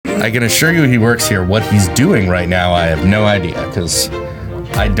I can assure you he works here. What he's doing right now, I have no idea, because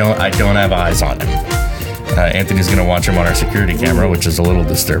I don't have eyes on him. Anthony's going to watch him on our security camera, which is a little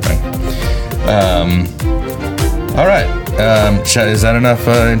disturbing. All right. Is that enough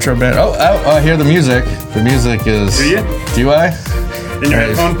intro band? Oh, I hear the music. The music is... Do you? Do I? In your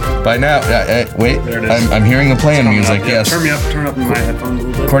headphone? By now, wait. There it is. I'm hearing the playing music. Yeah, Yes. Turn up in my headphones a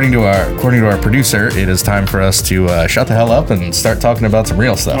little bit. According to our producer, it is time for us to shut the hell up and start talking about some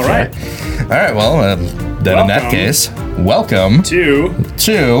real stuff. All right. All right. Well, then in that case, welcome to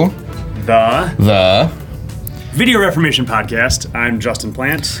the Video Reformation Podcast. I'm Justin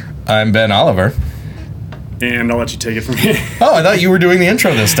Plant. I'm Ben Oliver. And I'll let you take it from here. Oh, I thought you were doing the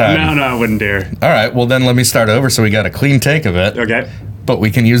intro this time. No, I wouldn't dare. All right. Well, then let me start over so we got a clean take of it. Okay. But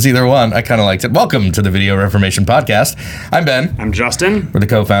we can use either one. I kind of liked it. Welcome to the Video Reformation Podcast. I'm Ben. I'm Justin. We're the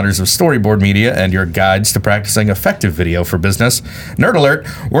co-founders of Storyboard Media and your guides to practicing effective video for business. Nerd alert,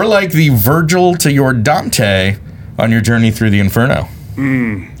 we're like the Virgil to your Dante on your journey through the Inferno.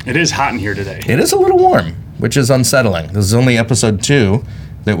 It is hot in here today. It is a little warm, which is unsettling. This is only episode 2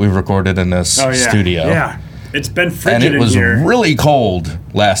 that we recorded in this studio. Yeah. It's been frigid and it was in here. really cold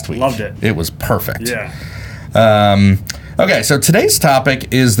last week. Loved it. It was perfect. Yeah. Okay, so today's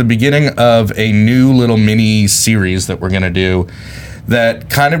topic is the beginning of a new little mini series that we're going to do that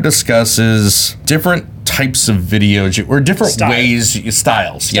kind of discusses different types of video or different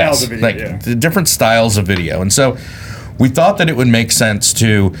styles yes, of video, like the different styles of video. And so we thought that it would make sense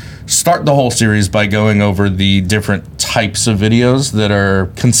to start the whole series by going over the different types of videos that are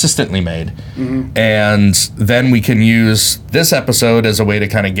consistently made. Mm-hmm. And then we can use this episode as a way to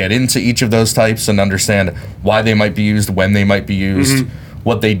kind of get into each of those types and understand why they might be used, when they might be used,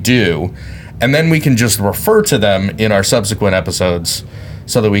 what they do. And then we can just refer to them in our subsequent episodes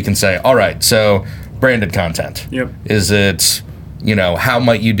so that we can say, all right, so branded content. Yep. Is it, how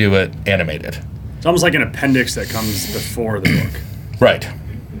might you do it animated? It's almost like an appendix that comes before the book. Right.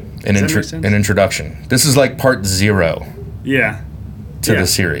 An introduction. This is like part 0 to the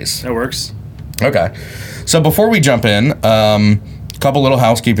series. That works. Okay. So before we jump in, couple little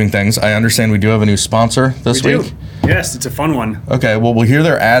housekeeping things. I understand we do have a new sponsor this week. Do. Yes, it's a fun one. Okay, well, we'll hear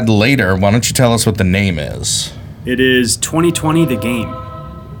their ad later. Why don't you tell us what the name is? It is 2020 The Game.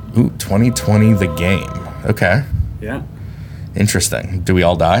 Ooh, 2020 The Game. Okay. Yeah. Interesting. Do we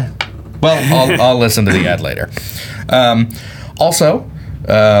all die? Well, I'll listen to the ad later. Also,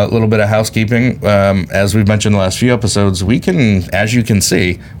 a little bit of housekeeping. As we've mentioned in the last few episodes, we can, as you can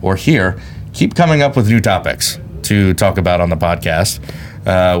see or hear, keep coming up with new topics to talk about on the podcast.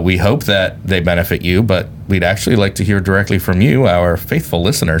 We hope that they benefit you, but we'd actually like to hear directly from you, our faithful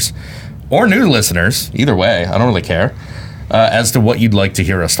listeners, or new listeners, either way, I don't really care, as to what you'd like to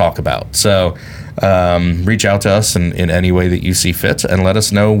hear us talk about. So reach out to us in any way that you see fit and let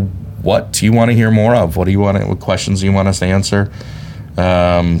us know what you want to hear more of. What questions you want us to answer?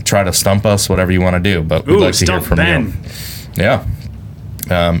 Try to stump us, whatever you want to do. But we'd like to hear from you. Yeah,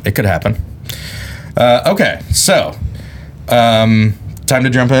 it could happen. Okay, so time to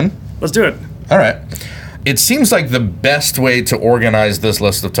jump in. Let's do it. All right. It seems like the best way to organize this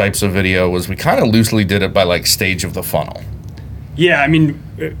list of types of video was we kind of loosely did it by like stage of the funnel. Yeah, I mean,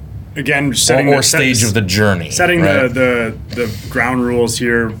 again, setting stage of the journey. Setting right? the ground rules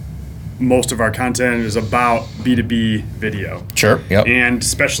here. Most of our content is about B2B video. Sure, yep. And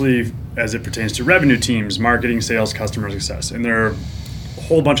especially as it pertains to revenue teams, marketing, sales, customer success. And there are a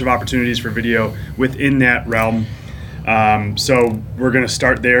whole bunch of opportunities for video within that realm. So we're going to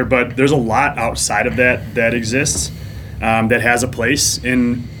start there, but there's a lot outside of that exists that has a place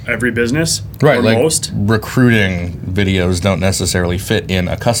in every business. Right, or like most. Recruiting videos don't necessarily fit in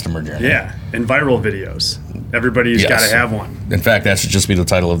a customer journey. Yeah, and viral videos. Everybody's got to have one. In fact, that should just be the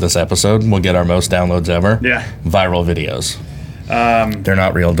title of this episode. We'll get our most downloads ever. Yeah. Viral videos. They're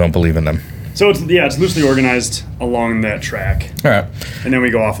not real. Don't believe in them. So it's loosely organized along that track. All right. And then we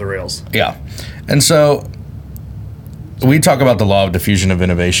go off the rails. Yeah. And so we talk about the law of diffusion of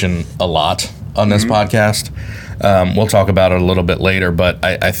innovation a lot on this podcast. We'll talk about it a little bit later, but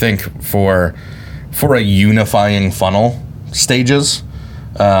I think for a unifying funnel stages,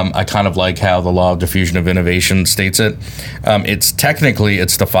 I kind of like how the law of diffusion of innovation states it. It's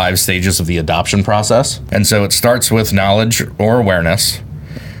the 5 stages of the adoption process. And so it starts with knowledge or awareness.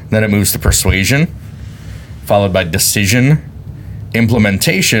 Then it moves to persuasion, followed by decision,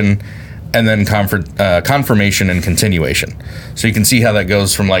 implementation, and then confirmation and continuation. So you can see how that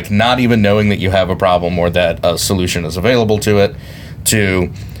goes from like not even knowing that you have a problem or that a solution is available to it, to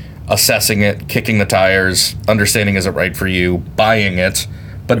assessing it, kicking the tires, understanding is it right for you, buying it,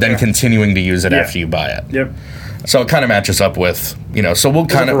 but then continuing to use it after you buy it. Yep. So it kind of matches up with, so we'll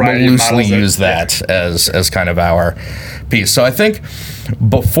loosely use that as kind of our piece. So I think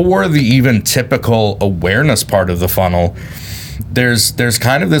before the even typical awareness part of the funnel, there's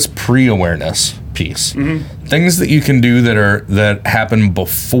kind of this pre-awareness piece. Things that you can do that happen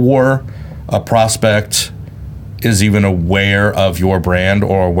before a prospect is even aware of your brand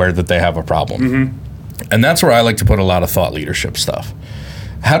or aware that they have a problem. And that's where I like to put a lot of thought leadership stuff.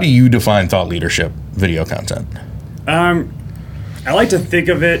 How do you define thought leadership video content? I like to think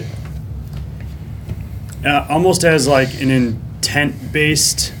of it almost as like an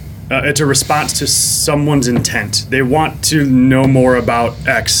intent-based. It's a response to someone's intent. They want to know more about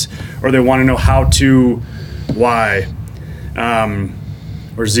X, or they want to know how to Y,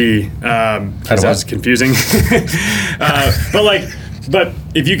 or Z. That's confusing. But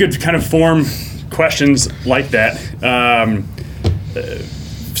if you could kind of form questions like that.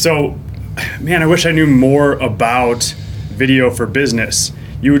 So, man, I wish I knew more about video for business.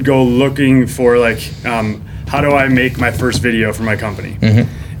 You would go looking for how do I make my first video for my company?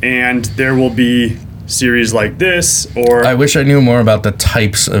 And there will be series like this, or I wish I knew more about the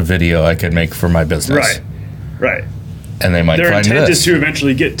types of video I could make for my business. Right. And they might Their find intent this. is to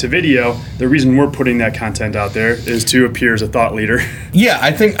eventually get to video. The reason we're putting that content out there is to appear as a thought leader. Yeah,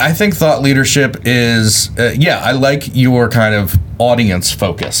 I think thought leadership is I like your kind of audience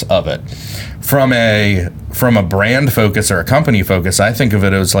focus of it. From a brand focus or a company focus, I think of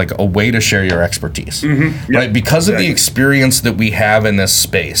it as like a way to share your expertise, right? Because of the experience that we have in this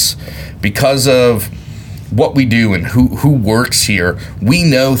space, because of what we do and who works here, we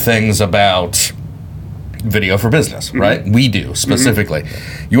know things about video for business, right? We do specifically.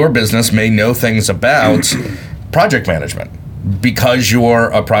 Your business may know things about project management because you're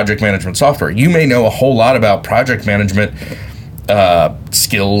a project management software. You may know a whole lot about project management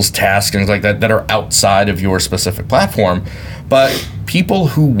skills, tasks, things like that are outside of your specific platform. But people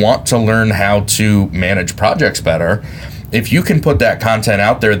who want to learn how to manage projects better, if you can put that content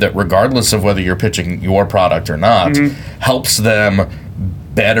out there that regardless of whether you're pitching your product or not, helps them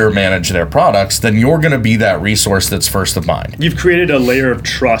better manage their products, then you're going to be that resource that's first of mind. You've created a layer of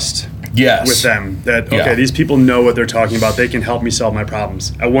trust with them that, these people know what they're talking about. They can help me solve my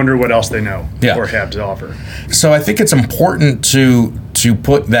problems. I wonder what else they know or have to offer. So I think it's important to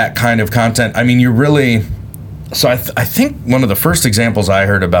put that kind of content. I mean, you really... So I think one of the first examples I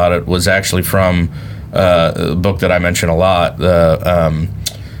heard about it was actually from a book that I mention a lot,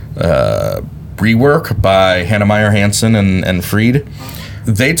 Rework by Hannah Meyer Hansen and Fried.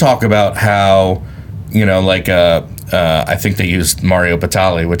 They talk about how, I think they used Mario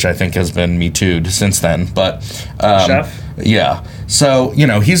Batali, which I think has been Me Too'd since then. But chef? Yeah. So,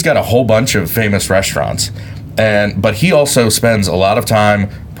 he's got a whole bunch of famous restaurants. But he also spends a lot of time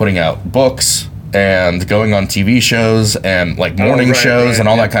putting out books and going on TV shows and morning shows and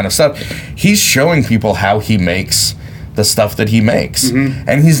all that kind of stuff. He's showing people how he makes the stuff that he makes.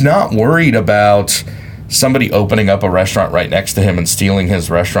 And he's not worried about somebody opening up a restaurant right next to him and stealing his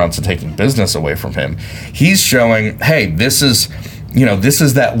restaurants and taking business away from him. He's showing, hey, this is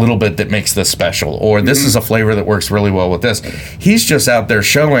that little bit that makes this special, or this is a flavor that works really well with this. He's just out there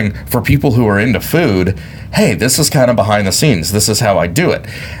showing for people who are into food, hey, this is kind of behind the scenes. This is how I do it.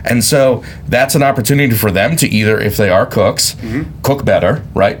 And so that's an opportunity for them to either, if they are cooks, cook better,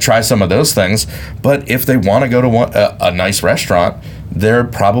 right? Try some of those things. But if they want to go to a nice restaurant, they're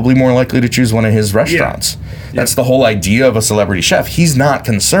probably more likely to choose one of his restaurants. That's the whole idea of a celebrity chef. He's not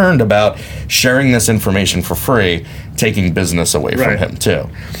concerned about sharing this information for free, taking business away from him too.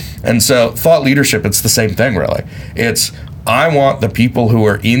 And so thought leadership, it's the same thing really. It's, I want the people who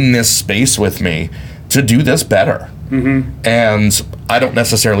are in this space with me to do this better. And I don't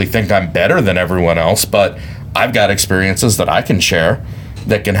necessarily think I'm better than everyone else, but I've got experiences that I can share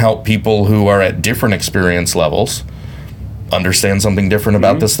that can help people who are at different experience levels understand something different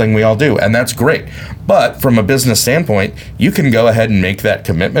about this thing we all do. And that's great. But from a business standpoint, you can go ahead and make that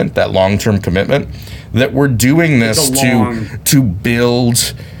commitment, that long-term commitment, that we're doing this to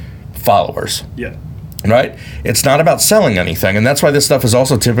build followers. Right? It's not about selling anything. And that's why this stuff is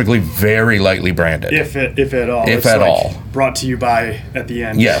also typically very lightly branded. If at all. If at all. Brought to you by at the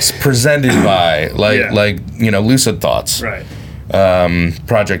end. Yes. Presented by, Lucid Thoughts. Right.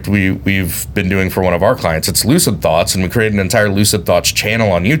 Project we've been doing for one of our clients. It's Lucid Thoughts, and we created an entire Lucid Thoughts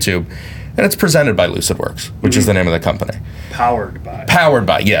channel on YouTube, and it's presented by LucidWorks, which is the name of the company. Powered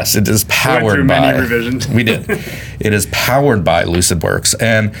by, yes, it is powered went through by. Many revisions. We did. It is powered by LucidWorks,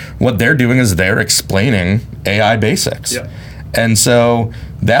 and what they're doing is they're explaining AI basics. And so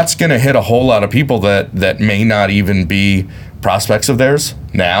that's going to hit a whole lot of people that may not even be prospects of theirs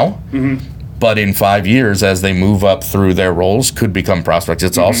now. but in 5 years, as they move up through their roles, could become prospects.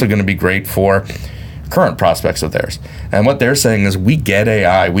 It's also going to be great for current prospects of theirs. And what they're saying is, we get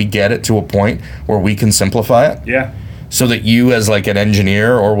AI, we get it to a point where we can simplify it. Yeah. So that you, as like an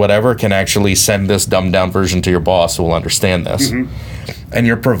engineer or whatever, can actually send this dumbed down version to your boss who will understand this. And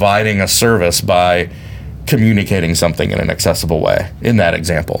you're providing a service by communicating something in an accessible way in that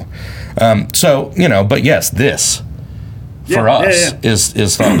example. So, but yes, this for us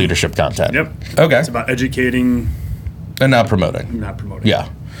is thought leadership content. Yep. Okay. It's about educating and not promoting. Not promoting. Yeah.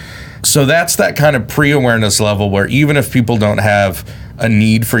 So that's that kind of pre-awareness level where even if people don't have a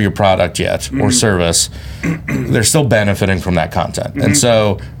need for your product yet or service, they're still benefiting from that content. And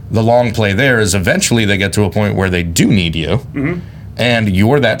so the long play there is eventually they get to a point where they do need you, and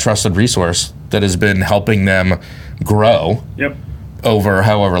you're that trusted resource that has been helping them grow over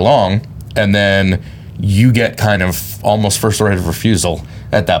however long, and then you get kind of almost first right of refusal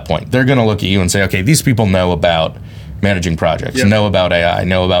at that point. They're going to look at you and say, okay, these people know about managing projects, know about AI,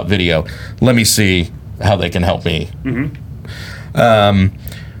 know about video. Let me see how they can help me.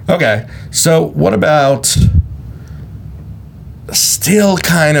 Okay, so what about still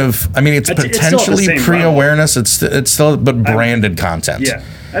kind of, I mean, it's potentially pre-awareness, it's still, but branded content. Yeah,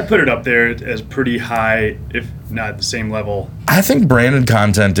 I'd put it up there as pretty high, if not at the same level. I think branded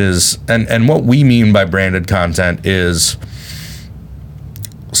content is, and what we mean by branded content is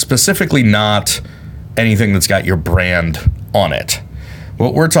specifically not anything that's got your brand on it.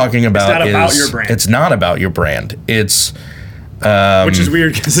 What we're talking about about your brand. It's not about your brand. It's which is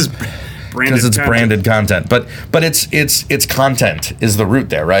weird because it's branded content. But it's content is the root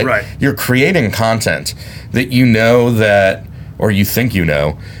there, right? Right. You're creating content that you know that, or you think you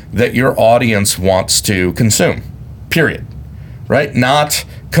know, that your audience wants to consume. Period. Right? Not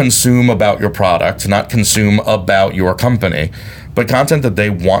consume about your product, not consume about your company, but content that they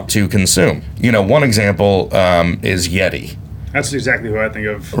want to consume. One example is Yeti. That's exactly who I think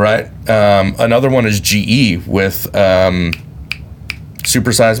of. Right. Another one is GE with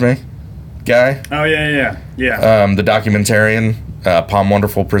Super Size Me guy. Oh, yeah. The documentarian, Palm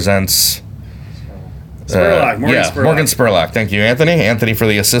Wonderful presents... Spurlock, Morgan Spurlock. Thank you, Anthony. Anthony for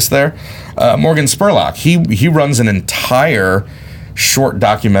the assist there. Morgan Spurlock. He runs an entire short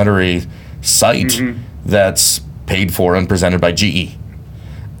documentary site that's paid for and presented by GE.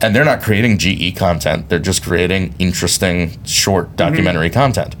 And they're not creating GE content. They're just creating interesting short documentary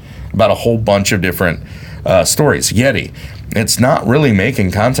content about a whole bunch of different stories. Yeti. It's not really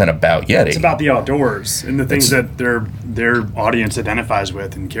making content about Yeti. It's about the outdoors and the things that their audience identifies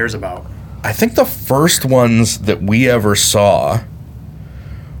with and cares about. I think the first ones that we ever saw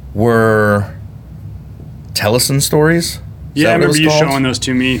were Tellison stories. Yeah, I remember you showing those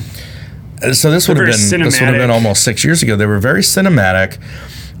to me. So this would have been almost 6 years ago. They were very cinematic,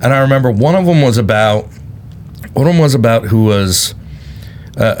 and I remember one of them was about who was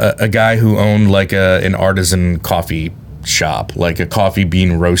a guy who owned like an artisan coffee shop, like a coffee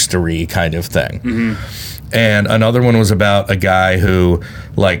bean roastery kind of thing. And another one was about a guy who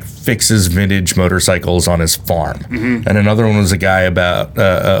like fixes vintage motorcycles on his farm. And another one was a guy about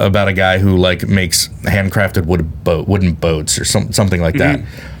a guy who like makes handcrafted wooden boats or something like that.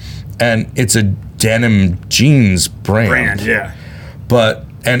 And it's a denim jeans brand. Yeah. But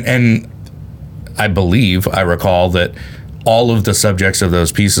and I recall that all of the subjects of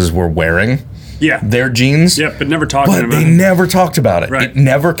those pieces were wearing their jeans. Yeah, but never talked about it. But they never talked about it. Right. It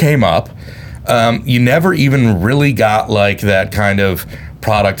never came up. You never even really got like that kind of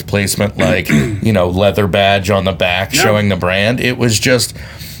product placement, like, leather badge on the back showing the brand. It was just,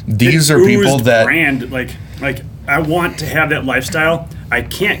 these are people that... brand, like I want to have that lifestyle. I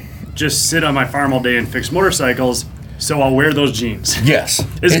can't just sit on my farm all day and fix motorcycles, so I'll wear those jeans. Yes.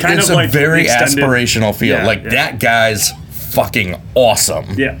 It's a very aspirational feel. That guy's fucking awesome.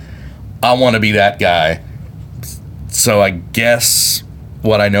 Yeah. I want to be that guy. So I guess...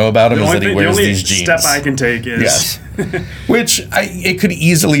 what I know about him is that he wears these jeans. The only step I can take is... Which, it could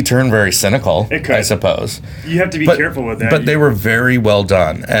easily turn very cynical, I suppose. You have to be careful with that. But they were very well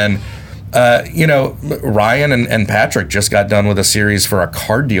done. And, Ryan and Patrick just got done with a series for a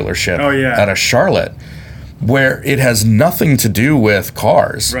car dealership out of Charlotte, where it has nothing to do with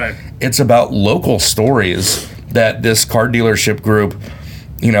cars. Right. It's about local stories that this car dealership group...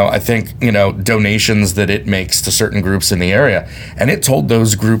 I think, donations that it makes to certain groups in the area. And it told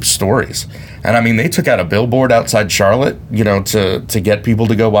those groups stories. And I mean, they took out a billboard outside Charlotte, to get people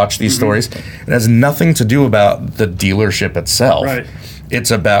to go watch these stories. It has nothing to do about the dealership itself. Right. It's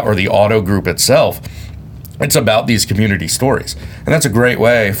about, or the auto group itself. It's about these community stories. And that's a great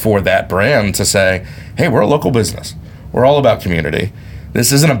way for that brand to say, hey, we're a local business. We're all about community.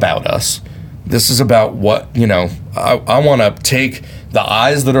 This isn't about us. This is about what, I want to take the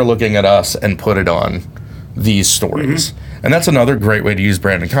eyes that are looking at us and put it on these stories. And that's another great way to use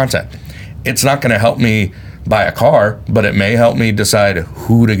branded content. It's not going to help me buy a car, but it may help me decide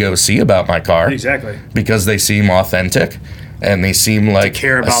who to go see about my car. Exactly. Because they seem authentic and they seem like,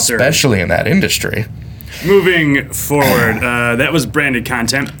 care about especially in that industry. Moving forward, that was branded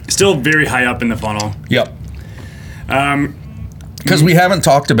content. Still very high up in the funnel. Yep. Because we haven't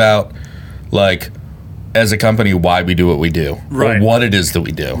talked about, like, as a company, why we do what we do. Right. Or what it is that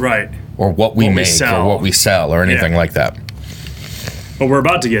we do. Right. Or what we make or what we sell or anything like that. But we're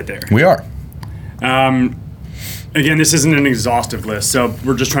about to get there. We are. Again, this isn't an exhaustive list, so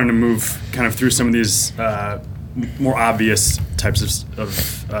we're just trying to move kind of through some of these more obvious types of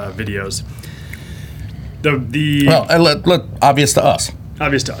videos. Well, obvious to us.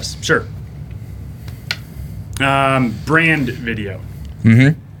 Obvious to us, sure. Brand video.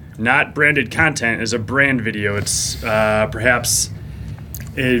 Not branded content is a brand video. It's perhaps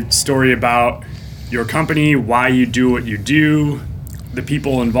a story about your company, why you do what you do, the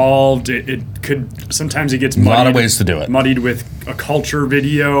people involved. It could sometimes it gets muddied. A lot of ways to do it. Muddied with a culture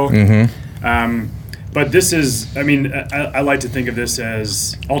video. But this is, I like to think of this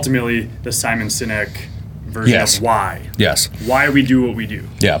as ultimately the Simon Sinek version of why. Yes. Why we do what we do.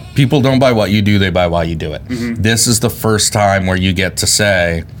 Yeah. People don't buy what you do, they buy why you do it. This is the first time where you get to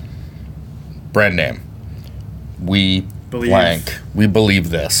say, brand name. We blank. We believe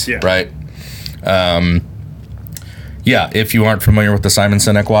this, right? If you aren't familiar with the Simon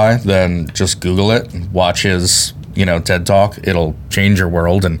Sinek why, then just Google it, watch his, TED Talk. It'll change your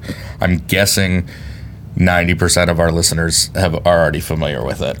world, and I'm guessing 90% of our listeners are already familiar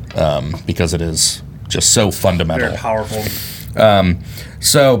with it because it is just so fundamental. Very powerful.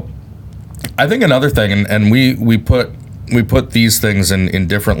 So I think another thing, and we put these things in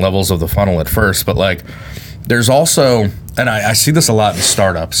different levels of the funnel at first, but like there's also, and I see this a lot in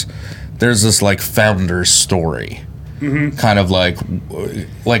startups, there's this like founder story. Kind of like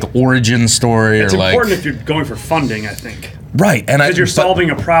origin story. It's or like, important if you're going for funding, I think. Right. Because you're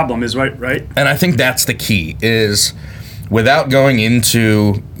solving a problem is right? And I think that's the key is without going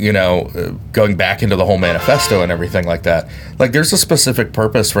into, going back into the whole manifesto and everything like that, like there's a specific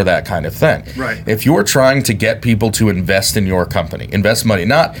purpose for that kind of thing. Right. If you're trying to get people to invest in your company, invest money,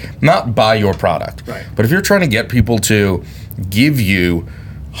 not buy your product, right. But if you're trying to get people to give you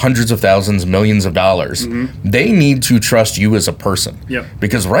hundreds of thousands, millions of dollars, they need to trust you as a person. Yep.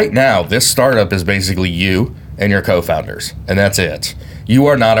 Because right now, this startup is basically you and your co-founders, and that's it. You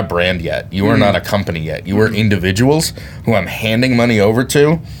are not a brand yet. You are not a company yet. You are individuals who I'm handing money over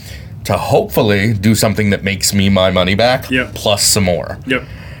to hopefully do something that makes me my money back, plus some more. Yep.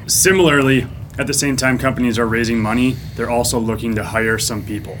 Similarly, at the same time companies are raising money, they're also looking to hire some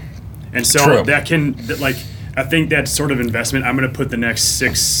people. And so that can, I think that sort of investment, I'm going to put the next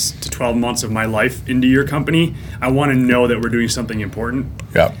 6 to 12 months of my life into your company. I want to know that we're doing something important.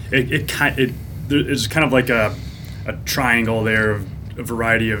 Yeah. It's kind of like a triangle there of a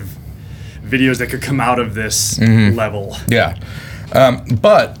variety of videos that could come out of this level. Yeah.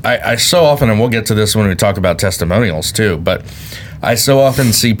 But I so often, and we'll get to this when we talk about testimonials too, but I so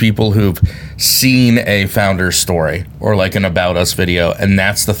often see people who've seen a founder story or like an About Us video, and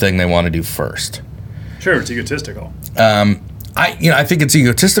that's the thing they want to do first. Sure, it's egotistical. I think it's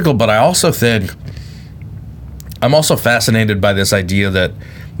egotistical, but I also think I'm also fascinated by this idea that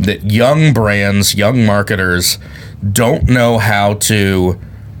young brands, young marketers don't know how to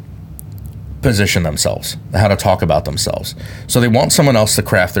position themselves, how to talk about themselves. So they want someone else to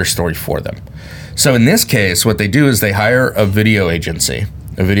craft their story for them. So in this case, what they do is they hire a video agency,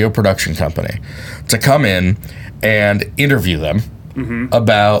 a video production company, to come in and interview them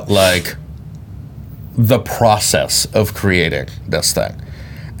about like the process of creating this thing.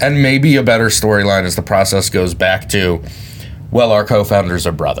 And maybe a better storyline is the process goes back to, well, our co-founders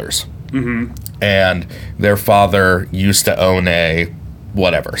are brothers. And their father used to own a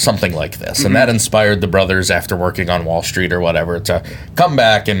whatever, something like this. And that inspired the brothers after working on Wall Street or whatever to come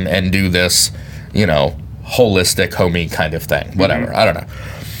back and do this, holistic, homey kind of thing. Whatever. I don't know.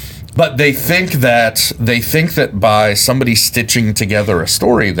 But they think that by somebody stitching together a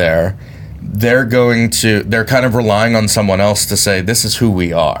story there, they're kind of relying on someone else to say, this is who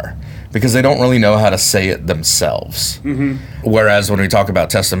we are, because they don't really know how to say it themselves. Whereas when we talk about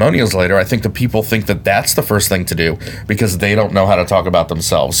testimonials later, I think the people think that that's the first thing to do because they don't know how to talk about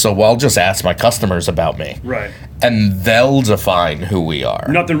themselves. So I'll just ask my customers about me. Right. And they'll define who we are.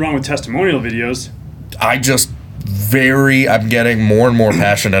 Nothing wrong with testimonial videos. I'm getting more and more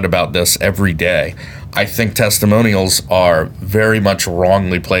passionate about this every day. I think testimonials are very much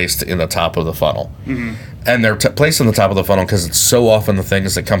wrongly placed in the top of the funnel. And they're placed in the top of the funnel because it's so often the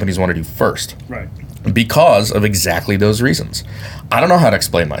things that companies want to do first. Right. Because of exactly those reasons. I don't know how to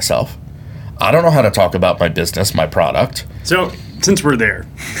explain myself. I don't know how to talk about my business, my product. So, since we're there,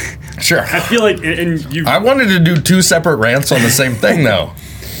 sure. I feel like, I wanted to do 2 separate rants on the same thing, though.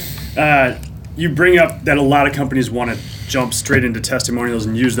 You bring up that a lot of companies want to jump straight into testimonials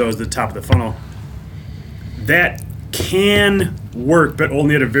and use those at the top of the funnel. That can work, but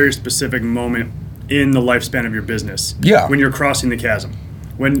only at a very specific moment in the lifespan of your business. Yeah. When you're crossing the chasm.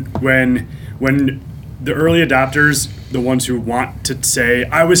 When the early adopters, the ones who want to say,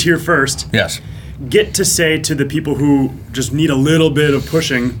 I was here first, yes, get to say to the people who just need a little bit of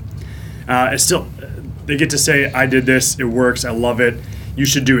pushing, they get to say, I did this, it works, I love it, you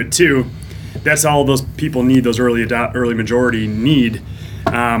should do it too. That's all those people need, those early majority need.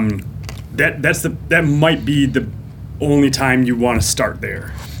 That might be the only time you want to start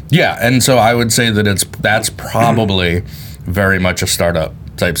there. Yeah, and so I would say that that's probably very much a startup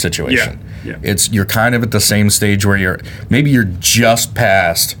type situation. Yeah. You're kind of at the same stage where you're just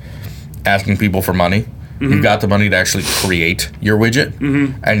past asking people for money. You've got the money to actually create your widget,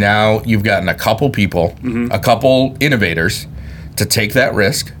 and now you've gotten a couple people, a couple innovators to take that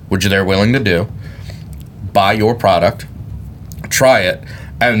risk, which they're willing to do, buy your product, try it,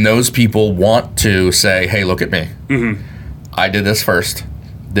 and those people want to say, hey, look at me. I did this first.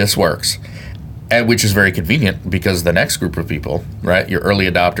 This works. And which is very convenient because the next group of people, right, your early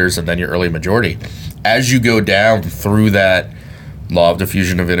adopters and then your early majority, as you go down through that law of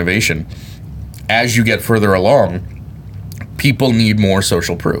diffusion of innovation, as you get further along, people need more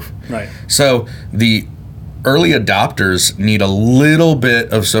social proof. Right. So the early adopters need a little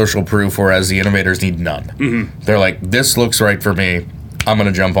bit of social proof, whereas the innovators need none. They're like, this looks right for me. I'm going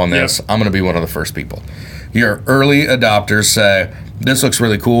to jump on this. Yep. I'm going to be one of the first people. Your early adopters say, this looks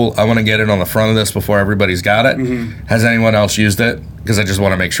really cool. I want to get it on the front of this before everybody's got it. Has anyone else used it? Because I just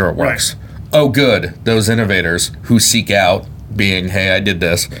want to make sure it works. Right. Oh, good. Those innovators who seek out being, hey, I did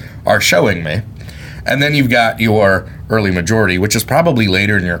this, are showing me. And then you've got your early majority, which is probably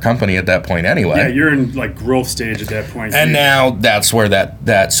later in your company at that point anyway. Yeah, you're in like growth stage at that point. And now that's where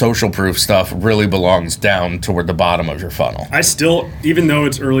that social proof stuff really belongs down toward the bottom of your funnel. I still, even though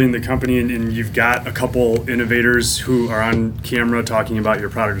it's early in the company and you've got a couple innovators who are on camera talking about your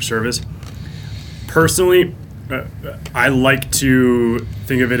product or service, personally, I like to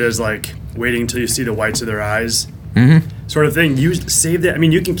think of it as like waiting until you see the whites of their eyes. Sort of thing. You save that. I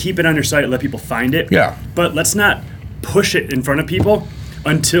mean, you can keep it on your site and let people find it. Yeah. But let's not push it in front of people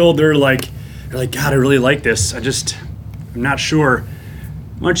until they're like, God, I really like this. I'm not sure.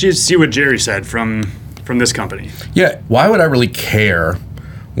 Why don't you see what Jerry said from this company? Yeah. Why would I really care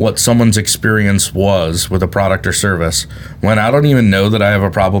what someone's experience was with a product or service when I don't even know that I have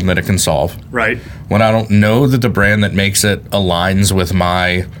a problem that it can solve? Right. When I don't know that the brand that makes it aligns with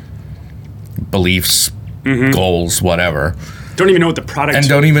my beliefs, goals, whatever. Don't even know what the product is. And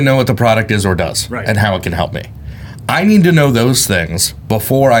don't even know what the product is or does. Right. And how it can help me. I need to know those things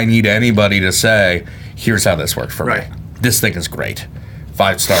before I need anybody to say, here's how this worked for me. This thing is great.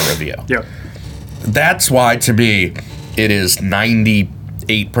 5-star review. Yep. That's why, to me, it is 98%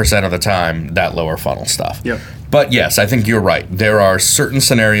 of the time that lower funnel stuff. Yep. But yes, I think you're right. There are certain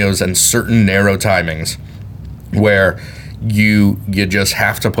scenarios and certain narrow timings where you just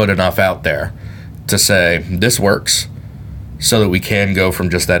have to put enough out there to say this works so that we can go from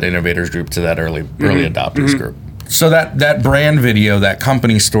just that innovators group to that early adopters group. So that brand video, that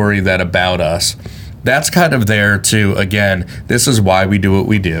company story, that about us, that's kind of there to, again, this is why we do what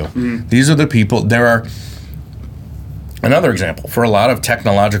we do. These are the people. There are another example for a lot of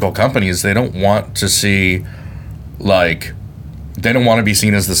technological companies. They don't want to see they don't want to be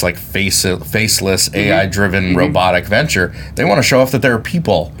seen as this like faceless AI-driven robotic venture. They want to show off that there are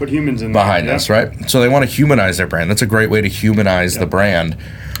people put humans in behind this, right? So they want to humanize their brand. That's a great way to humanize the brand.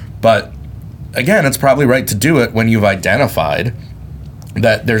 But again, it's probably right to do it when you've identified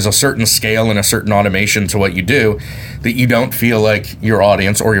that there's a certain scale and a certain automation to what you do that you don't feel like your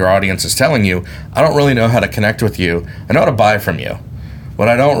audience is telling you, I don't really know how to connect with you. I know how to buy from you, but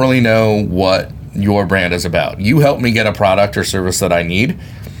I don't really know what your brand is about. You help me get a product or service that I need,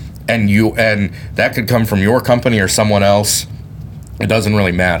 and that could come from your company or someone else. It doesn't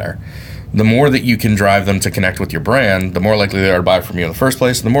really matter. The more that you can drive them to connect with your brand, the more likely they are to buy from you in the first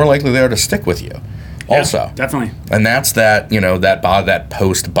place, and the more likely they are to stick with you. Also, definitely. And that's that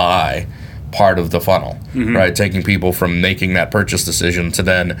post-buy part of the funnel, right? Taking people from making that purchase decision to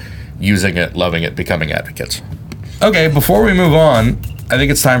then using it, loving it, becoming advocates. Okay, before we move on, I think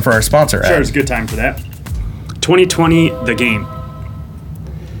it's time for our sponsor. Sure, Ed. it's a good time for that. 2020, The Game.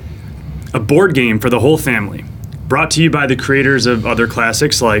 A board game for the whole family. Brought to you by the creators of other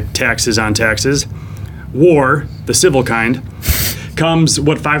classics like Taxes on Taxes, War, the civil kind, comes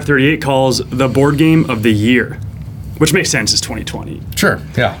what 538 calls the board game of the year, which makes sense, it's 2020. Sure,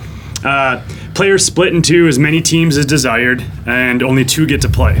 yeah. Players split into as many teams as desired, and only 2 get to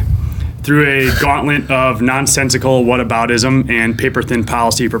play. Through a gauntlet of nonsensical whataboutism and paper-thin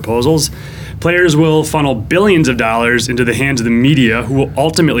policy proposals, players will funnel billions of dollars into the hands of the media, who will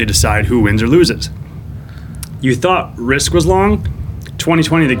ultimately decide who wins or loses. You thought Risk was long?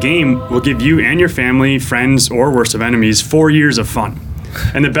 2020 The Game will give you and your family, friends, or worst of enemies 4 years of fun.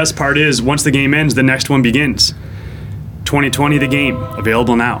 And the best part is, once the game ends, the next one begins. 2020 The Game,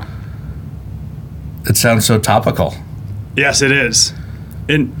 available now. It sounds so topical. Yes, it is.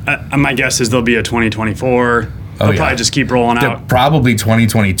 And my guess is there'll be a 2024. They'll probably just keep rolling out. Probably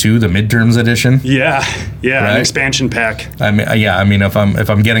 2022, the midterms edition. Yeah, Right? an expansion pack. I mean, if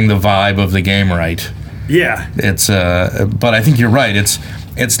I'm getting the vibe of the game right, Yeah, it's. But I think you're right.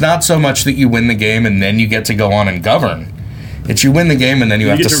 It's not so much that you win the game and then you get to go on and govern. It's you win the game and then you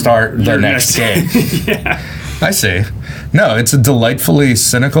have to start the next game. Yeah. I see. No, it's a delightfully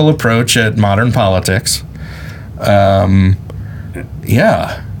cynical approach at modern politics.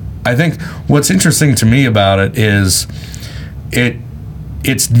 Yeah. I think what's interesting to me about it is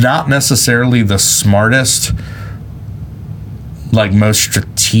it's not necessarily the smartest, like most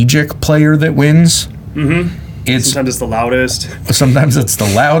strategic player that wins. Mm-hmm. Sometimes it's the loudest. Sometimes it's the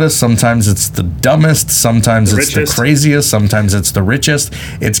loudest, sometimes it's the dumbest, sometimes it's the craziest, sometimes it's the richest.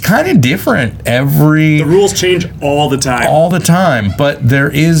 It's kind of different The rules change all the time. all the time, but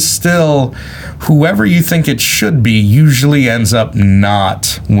there is still whoever you think it should be usually ends up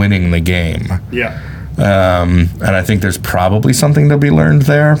not winning the game. Yeah. And I think there's probably something to be learned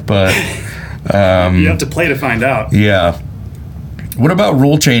there, but You have to play to find out. yeah. What about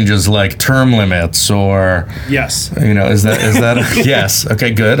rule changes like term limits or Yes. is that yes?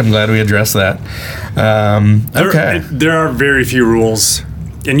 Okay, good. I'm glad we addressed that. Okay, There are very few rules,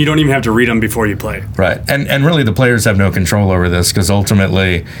 and you don't even have to read them before you play. right. And really, the players have no control over this because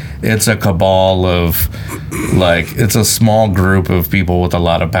ultimately, it's a cabal of it's a small group of people with a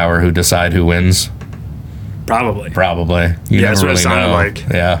lot of power who decide who wins. Probably. You Yeah, that's never what it really sounded know. like.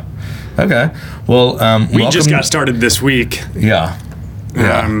 Yeah. Okay. Well, We just got started this week. Yeah.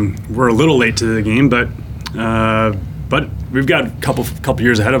 Yeah. We're a little late to the game, but we've got a couple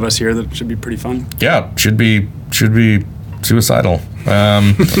years ahead of us here that should be pretty fun. Yeah. Should be suicidal.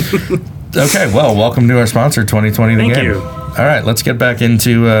 Okay. Well, welcome to our sponsor, 2020 The Game. Thank you. All right. Let's get back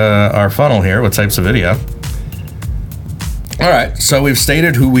into our funnel here. What types of video? All right. So we've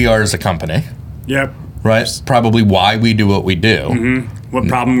stated who we are as a company, Yep. right? Probably why we do what we do. What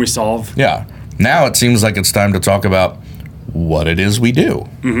problem we solve. Yeah. Now it seems like it's time to talk about what it is we do.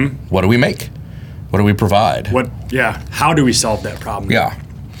 Mm-hmm. What do we make? What do we provide? How do we solve that problem? Yeah.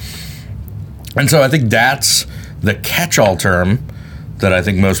 And so I think that's the catch-all term that I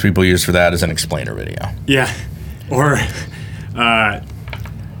think most people use for that is an explainer video. Yeah. Or, God,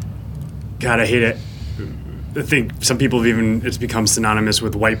 I hate it. I think some people have it's become synonymous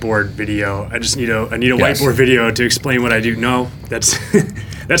with whiteboard video. I need a whiteboard video to explain what I do. No, that's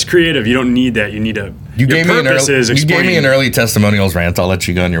that's creative. You don't need that. You need You gave me an early testimonials rant. I'll let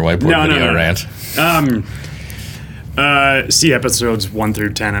you go on your whiteboard video rant. See episodes 1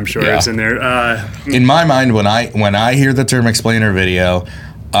 through 10. I'm sure it's in there. In my mind, when I hear the term explainer video,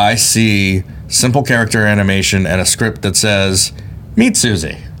 I see simple character animation and a script that says, "Meet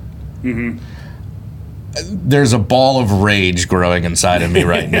Susie." Mm-hmm. There's a ball of rage growing inside of me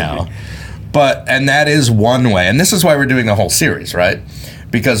right now. And that is one way. And this is why we're doing the whole series, right?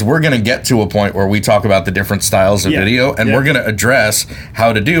 Because we're going to get to a point where we talk about the different styles of video, and we're going to address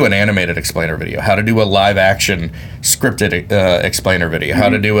how to do an animated explainer video, how to do a live action scripted explainer video, how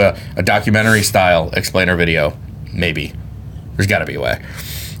to do a documentary style explainer video. Maybe. There's got to be a way.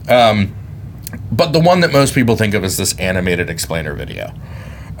 But the one that most people think of is this animated explainer video.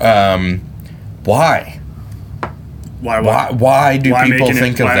 Why? Why do people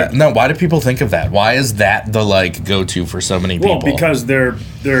think of that? No, why do people think of that? Why is that the go-to for so many people? Well, because they're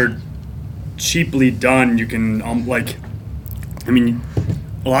cheaply done. You can a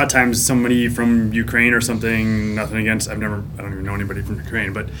lot of times somebody from Ukraine or something. Nothing against. I don't even know anybody from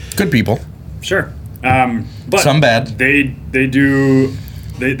Ukraine, but good people. Sure, but some bad. They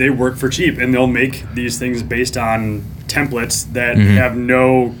work for cheap, and they'll make these things based on templates that have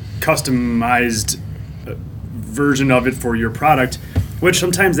no customized version of it for your product, which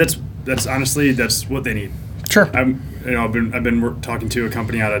sometimes that's honestly what they need. Sure. I've been talking to a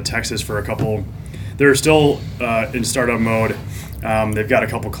company out of Texas for a couple. They're still in startup mode. They've got a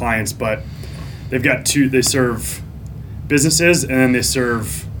couple clients, but they've got two. They serve businesses and then they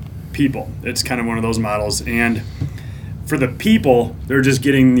serve people. It's kind of one of those models. And for the people, they're just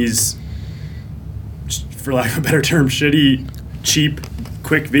getting these, for lack of a better term, shitty, cheap,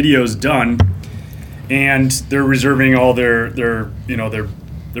 quick videos done, and they're reserving all their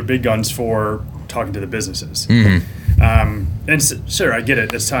big guns for talking to the businesses. Sure, I get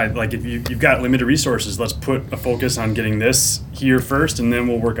it. It's time. Like if you've got limited resources, let's put a focus on getting this here first, and then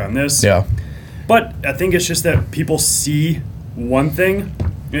we'll work on this. Yeah. But I think it's just that people see one thing,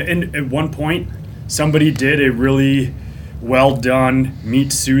 and at one point, somebody did a really well done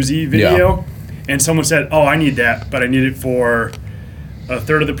Meet Susie video, and someone said, "Oh, I need that, but I need it for a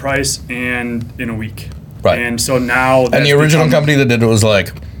third of the price and in a week." Right. And so now, and the original company that did it was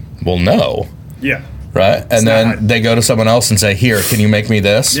like, "Well, no." Yeah. Right, and then they go to someone else and say, "Here, can you make me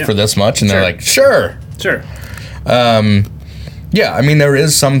this for this much?" And they're like, "Sure." Yeah, I mean, there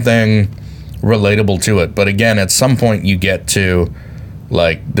is something relatable to it, but again, at some point you get to,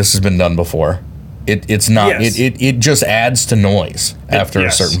 like, this has been done before. It's not. Yes. It just adds to noise after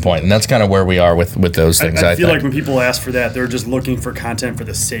a certain point, and that's kind of where we are with those things. I feel think. like when people ask for that, they're just looking for content for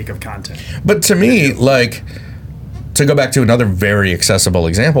the sake of content. But to me, like, to go back to another very accessible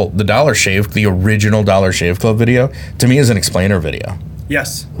example, the original Dollar Shave Club video, to me is an explainer video.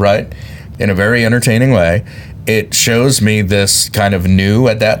 Yes. Right? In a very entertaining way. It shows me this kind of new,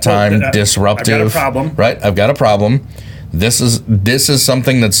 at that time, disruptive. I've got a problem. Right? I've got a problem. This is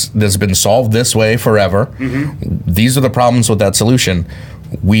something that's been solved this way forever. Mm-hmm. These are the problems with that solution.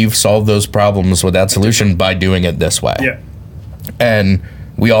 We've solved those problems with that solution by doing it this way. Yeah. And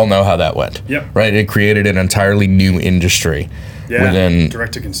we all know how that went. Yep. Right? It created an entirely new industry within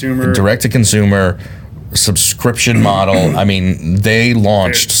direct to consumer, subscription model. I mean, they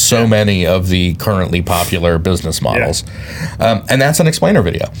launched so many of the currently popular business models. And that's an explainer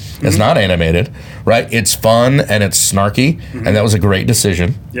video. Mm-hmm. It's not animated, right? It's fun and it's snarky, and that was a great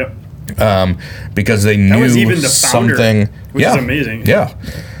decision. Yep. Because they knew that was even the founder, something. Which is amazing. Yeah.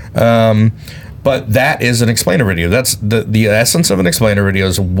 But that is an explainer video. That's the essence of an explainer video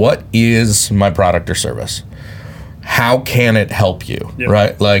is, what is my product or service? How can it help you,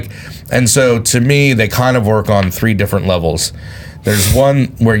 right? Like, and so to me, they kind of work on three different levels. There's one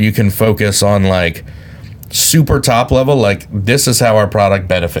where you can focus on, like, super top level, like, this is how our product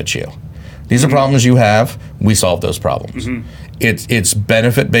benefits you. These are problems you have. We solve those problems. Mm-hmm. It's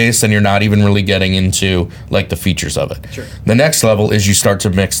benefit based, and you're not even really getting into, like, the features of it. Sure. The next level is you start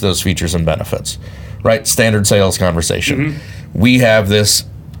to mix those features and benefits, right? Standard sales conversation. Mm-hmm. We have this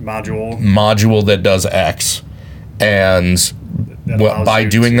module that does X, and by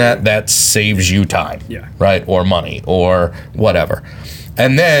doing that saves you time, right? Or money or whatever.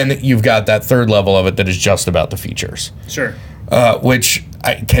 And then you've got that third level of it that is just about the features. Sure. Which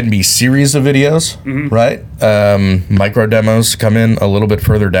can be series of videos, right? Micro demos come in a little bit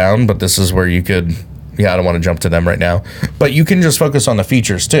further down, but this is where you could, I don't want to jump to them right now. But you can just focus on the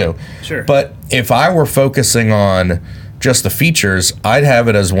features too. Sure. But if I were focusing on just the features, I'd have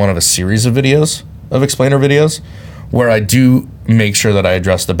it as one of a series of videos, of explainer videos, where I do make sure that I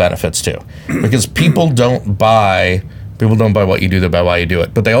address the benefits too. Because people don't buy what you do, they buy why you do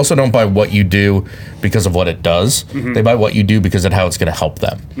it. But they also don't buy what you do because of what it does. Mm-hmm. They buy what you do because of how it's going to help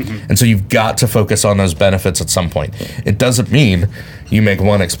them. Mm-hmm. And so you've got to focus on those benefits at some point. It doesn't mean you make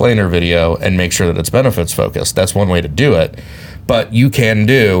one explainer video and make sure that it's benefits focused. That's one way to do it. But you can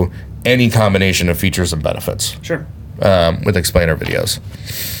do any combination of features and benefits. Sure. With explainer videos.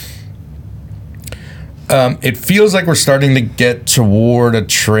 It feels like we're starting to get toward a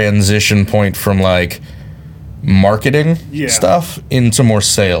transition point from, like, marketing stuff into more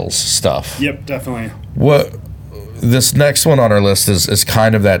sales stuff. Yep, definitely. What this next one on our list is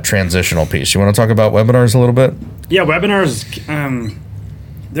kind of that transitional piece. You want to talk about webinars a little bit? Yeah, webinars.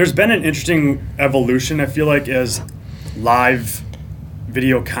 There's been an interesting evolution, I feel like, as live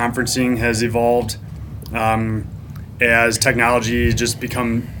video conferencing has evolved. As technology just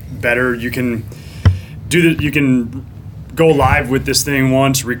become better, you can go live with this thing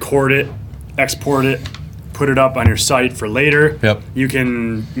once, record it, export it, put it up on your site for later. Yep. You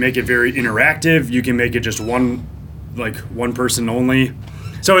can make it very interactive. You can make it just one person only.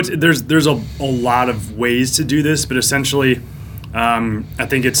 So there's a lot of ways to do this, but essentially, I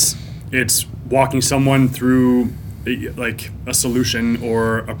think it's walking someone through like a solution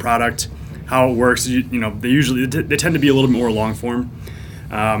or a product, how it works. They tend to be a little bit more long form.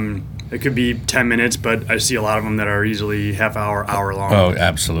 It could be 10 minutes, but I see a lot of them that are easily half hour, hour long. Oh,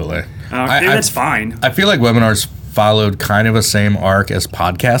 absolutely. And that's fine. I feel like webinars followed kind of a same arc as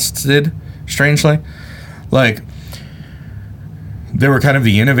podcasts did, strangely. Like, they were kind of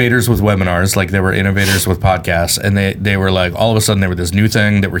the innovators with webinars, like they were innovators with podcasts, and they were like, all of a sudden they were this new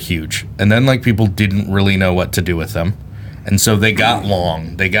thing that were huge. And then like people didn't really know what to do with them. And so they got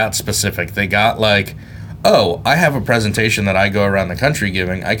long, they got specific, they got like, oh, I have a presentation that I go around the country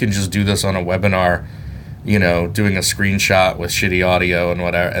giving. I can just do this on a webinar, you know, doing a screenshot with shitty audio and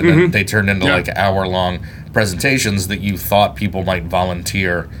whatever. And then they turned into like hour-long presentations that you thought people might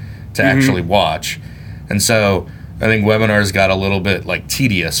volunteer to actually watch. And so I think webinars got a little bit like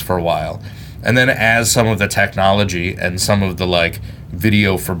tedious for a while. And then as some of the technology and some of the like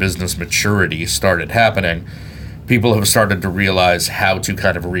video for business maturity started happening, people have started to realize how to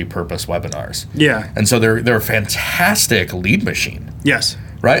kind of repurpose webinars. Yeah. And so they're a fantastic lead machine. Yes.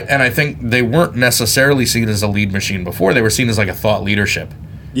 Right? And I think they weren't necessarily seen as a lead machine before. They were seen as like a thought leadership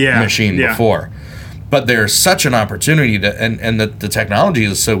machine before. But there's such an opportunity to, and the technology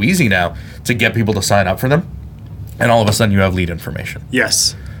is so easy now to get people to sign up for them. And all of a sudden you have lead information.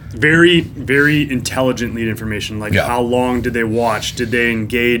 Yes. Very, very intelligent lead information. Like how long did they watch? Did they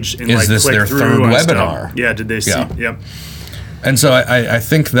engage and is this click their through third webinar? Stuff? Yeah, did they see? Yep. And so I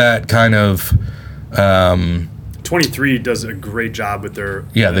think that kind of 23 does a great job with their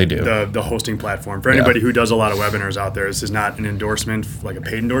they do the hosting platform. For anybody who does a lot of webinars out there, this is not an endorsement, like a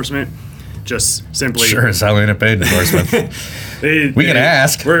paid endorsement. Just simply sure as hell ain't a paid endorsement. We can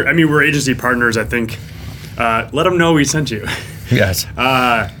ask. We're agency partners. I think. Let them know we sent you. Yes.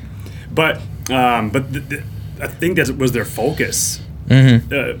 But I think that was their focus.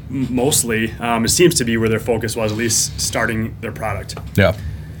 Mostly, it seems to be where their focus was, at least starting their product. Yeah.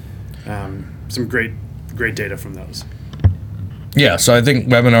 Some great data from those. Yeah, so I think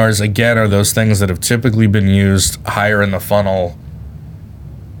webinars, again, are those things that have typically been used higher in the funnel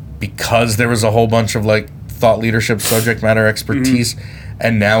because there was a whole bunch of like thought leadership, subject matter expertise,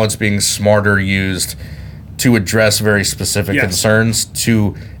 and now it's being smarter used to address very specific concerns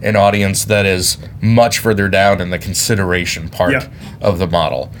to an audience that is much further down in the consideration part of the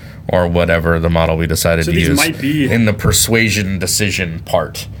model, or whatever the model we decided to use, might be in the persuasion decision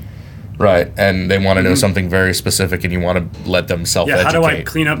part. Right, and they want to know something very specific, and you want to let them self-educate. How do I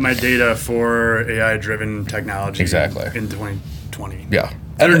clean up my data for AI-driven technology in 2020? Yeah,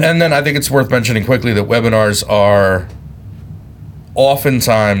 and then I think it's worth mentioning quickly that webinars are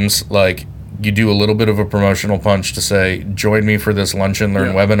oftentimes like, you do a little bit of a promotional punch to say, join me for this Lunch and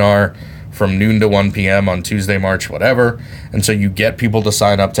Learn webinar from noon to 1 p.m. on Tuesday, March, whatever. And so you get people to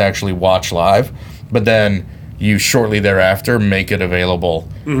sign up to actually watch live, but then you shortly thereafter make it available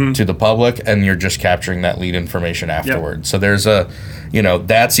to the public, and you're just capturing that lead information afterwards. So there's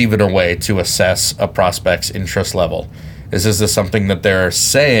that's even a way to assess a prospect's interest level. Is this something that they're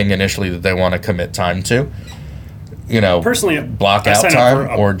saying initially that they want to commit time to? Personally, block out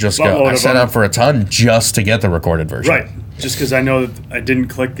time, or just go, I set up for a ton just to get the recorded version. Right. Just because I know that I didn't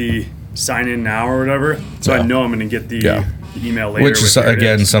click the sign in now or whatever. So I know I'm going to get the email later. Which is,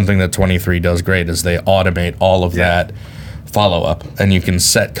 again, something that 23 does great, is they automate all of that follow-up. And you can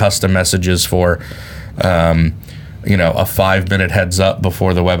set custom messages for, a 5-minute heads up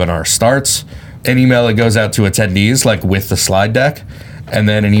before the webinar starts. An email that goes out to attendees, like with the slide deck. And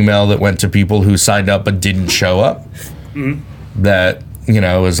then an email that went to people who signed up but didn't show up. That,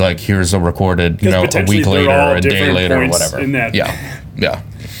 is like, here's a recorded, a week later or a day later or whatever. In that. Yeah.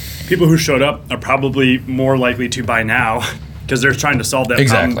 People who showed up are probably more likely to buy now because they're trying to solve that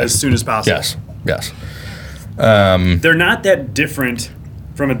problem as soon as possible. Yes. They're not that different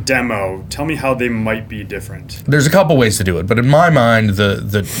from a demo. Tell me how they might be different. There's a couple ways to do it, but in my mind,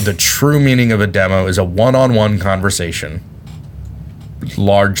 the true meaning of a demo is a one-on-one conversation,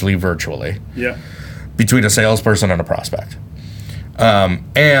 largely virtually, between a salesperson and a prospect.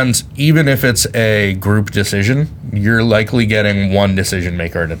 And even if it's a group decision, you're likely getting one decision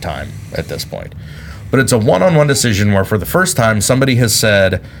maker at a time at this point. But it's a one-on-one decision where for the first time somebody has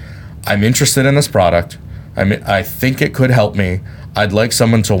said, I'm interested in this product. I think it could help me. I'd like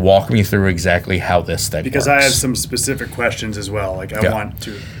someone to walk me through exactly how this thing works. I have some specific questions as well. Like I want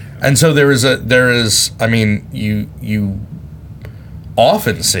to. And so there is, you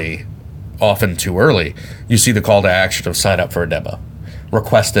often see, often too early, you see the call to action of sign up for a demo,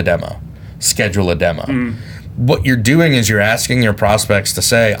 request a demo, schedule a demo. What you're doing is you're asking your prospects to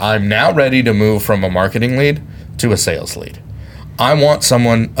say, I'm now ready to move from a marketing lead to a sales lead. I want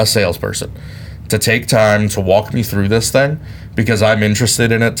a salesperson, to take time to walk me through this thing because I'm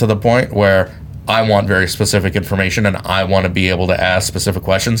interested in it to the point where I want very specific information, and I want to be able to ask specific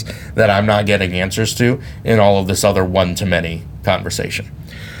questions that I'm not getting answers to in all of this other one-to-many conversation.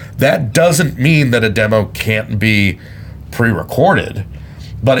 That doesn't mean that a demo can't be pre-recorded,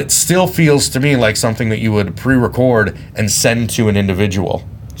 but it still feels to me like something that you would pre-record and send to an individual.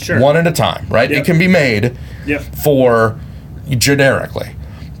 Sure. One at a time, right? Yep. It can be made for generically.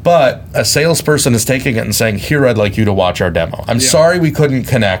 But a salesperson is taking it and saying, here, I'd like you to watch our demo. I'm sorry we couldn't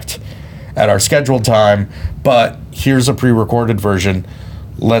connect at our scheduled time, but here's a pre-recorded version.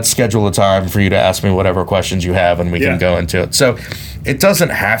 Let's schedule a time for you to ask me whatever questions you have, and we can go into it. So it doesn't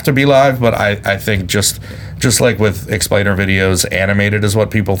have to be live, but I think just like with explainer videos, animated is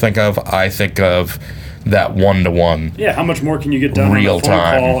what people think of. I think of that one-to-one. Yeah, how much more can you get done real on a phone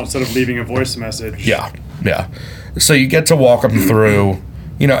time call instead of leaving a voice message? Yeah. So you get to walk them through,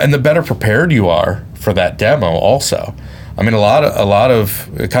 and the better prepared you are for that demo also. I mean, a lot of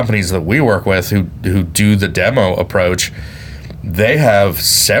companies that we work with who do the demo approach, they have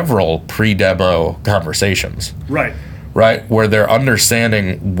several pre-demo conversations. Right, where they're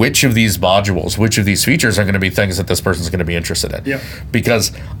understanding which of these modules, which of these features are going to be things that this person's going to be interested in.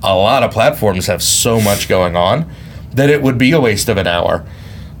 Because a lot of platforms have so much going on that it would be a waste of an hour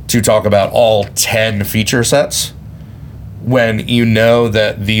to talk about all 10 feature sets when you know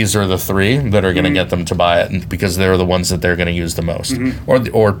that these are the 3 that are going to get them to buy it, because they're the ones that they're going to use the most.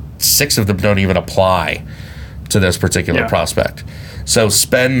 Or 6 of them don't even apply to this particular prospect. So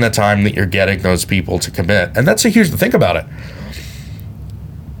spend the time that you're getting those people to commit. And that's a huge, think about it.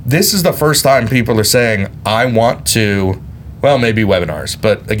 This is the first time people are saying, I want to, well, maybe webinars,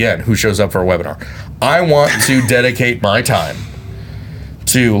 but again, who shows up for a webinar? I want to dedicate my time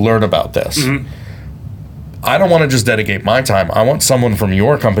to learn about this. I don't want to just dedicate my time. I want someone from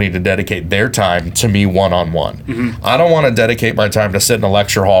your company to dedicate their time to me one-on-one. I don't want to dedicate my time to sit in a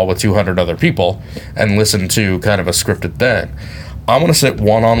lecture hall with 200 other people and listen to kind of a scripted thing. I want to sit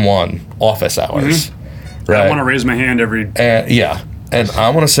one-on-one office hours. Right? I want to raise my hand every... And I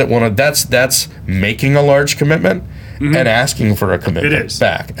want to sit that's making a large commitment and asking for a commitment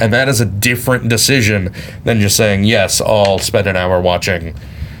back. And that is a different decision than just saying, yes, I'll spend an hour watching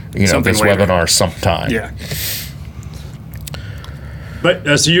this later. webinar sometime. Yeah.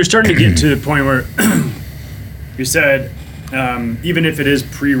 But so you're starting to get to the point where you said, even if it is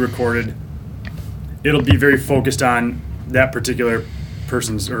pre-recorded, it'll be very focused on that particular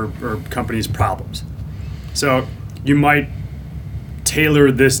person's or company's problems. So you might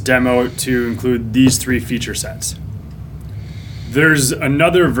tailor this demo to include these 3 feature sets. There's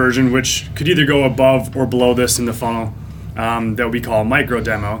another version which could either go above or below this in the funnel that we call micro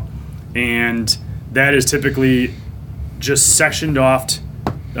demo, and that is typically just sectioned off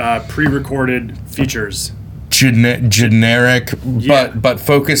pre-recorded features. Generic, but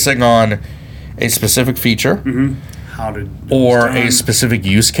focusing on a specific feature or a specific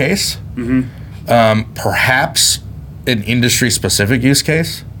use case, perhaps an industry-specific use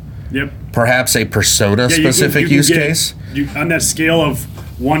case, perhaps a persona-specific use case. On that scale of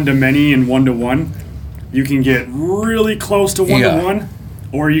 1 to many and 1 to 1, you can get really close to 1 to 1,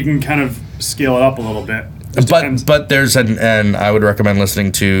 or you can kind of scale it up a little bit. But there's and I would recommend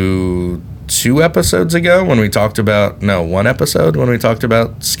listening to 2 episodes ago when we talked about 1 episode when we talked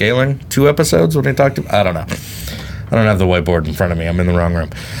about scaling. 2 episodes when we talked about, I don't know. I don't have the whiteboard in front of me. I'm in the wrong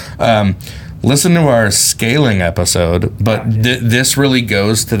room. Listen to our scaling episode, but this really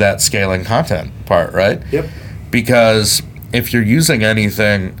goes to that scaling content part, right? Because if you're using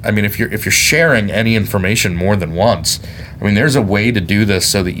anything, I mean, if you're sharing any information more than once, I mean, there's a way to do this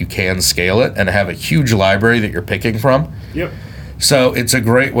so that you can scale it and have a huge library that you're picking from. So it's a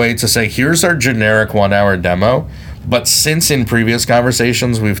great way to say, here's our generic 1-hour demo, but since in previous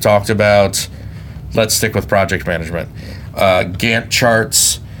conversations we've talked about, let's stick with project management, Gantt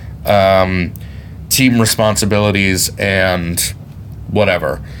charts, team responsibilities, and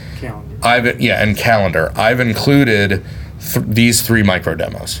whatever. And calendar. I've included these 3 micro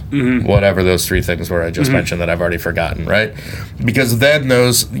demos, whatever those 3 things were I just mentioned that I've already forgotten, right? Because then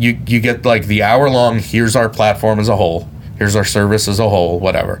those, you get like the hour-long, here's our platform as a whole, here's our service as a whole,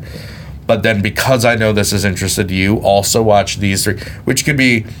 whatever. But then because I know this is interested to you, also watch these 3, which could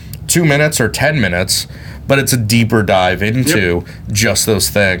be 2 minutes or 10 minutes, but it's a deeper dive into just those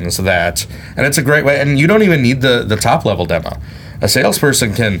things and it's a great way, and you don't even need the top-level demo. A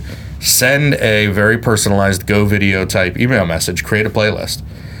salesperson can send a very personalized Go Video type email message, create a playlist.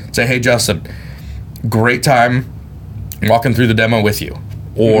 Say, hey, Justin, great time walking through the demo with you.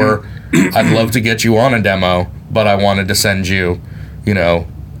 Or I'd love to get you on a demo, but I wanted to send you,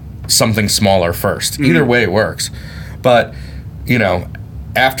 something smaller first. Either way it works. But,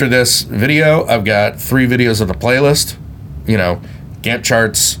 after this video, I've got 3 videos on the playlist, Gantt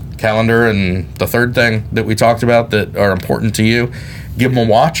charts, calendar, and the third thing that we talked about that are important to you. Give them a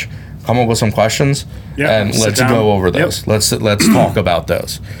watch, come up with some questions, and let's go over those. Yep. Let's talk about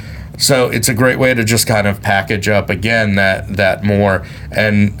those. So it's a great way to just kind of package up, again, that more.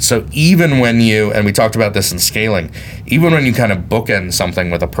 And so even when and we talked about this in scaling, even when you kind of bookend something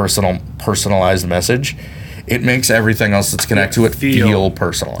with a personalized message, it makes everything else that's connected to it feel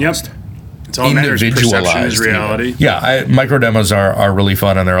personalized. Yep. It's all matters. Perception is reality. Yeah, micro demos are really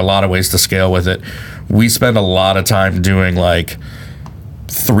fun, and there are a lot of ways to scale with it. We spend a lot of time doing like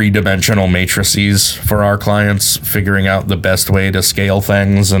 3-dimensional matrices for our clients, figuring out the best way to scale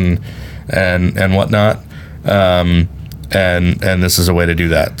things and whatnot. And this is a way to do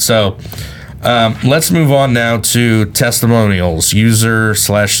that. So let's move on now to testimonials,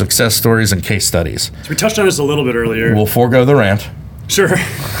 user/success stories, and case studies. So we touched on this a little bit earlier. We'll forego the rant. Sure.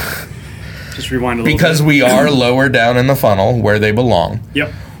 Just rewind a little because bit. we are lower down in the funnel where they belong.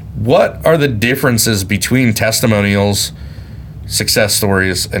 Yep. What are the differences between testimonials, success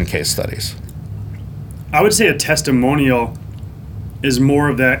stories, and case studies? I would say a testimonial is more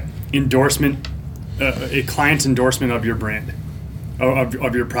of that endorsement, a client's endorsement of your brand,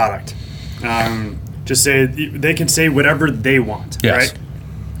 of your product. Just say they can say whatever they want. Yes.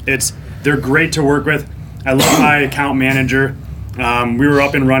 Right? They're great to work with. I love my account manager. We were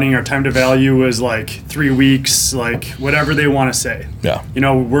up and running. Our time to value was like 3 weeks, like whatever they want to say. Yeah.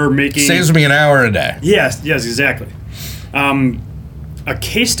 We're making... Saves me an hour a day. Yes, exactly. A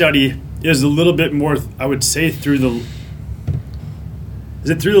case study is a little bit more, I would say, through the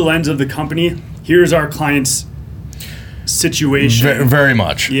lens of the company. Here's our client's situation. Very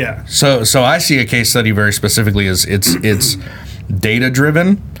much. Yeah. So I see a case study very specifically as it's data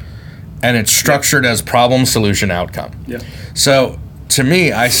driven, and it's structured as problem, solution, outcome. Yeah. So to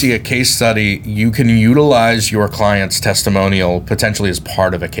me, I see a case study, you can utilize your client's testimonial potentially as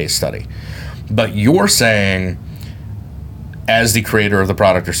part of a case study. But you're saying, as the creator of the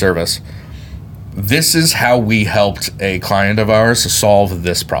product or service, this is how we helped a client of ours solve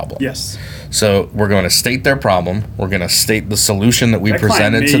this problem. Yes. So we're going to state their problem. We're going to state the solution that we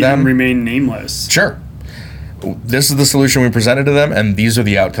presented to them. Even remain nameless. Sure. This is the solution we presented to them, and these are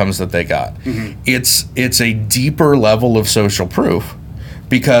the outcomes that they got. Mm-hmm. It's a deeper level of social proof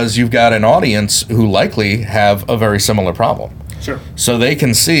because you've got an audience who likely have a very similar problem. Sure. So they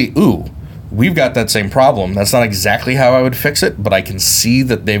can see, we've got that same problem. That's not exactly how I would fix it, but I can see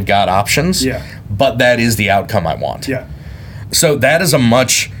that they've got options. Yeah. But that is the outcome I want. Yeah. So that is a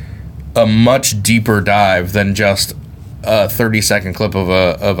much deeper dive than just a 30-second clip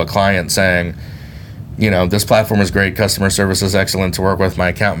of a client saying, this platform is great, customer service is excellent to work with, my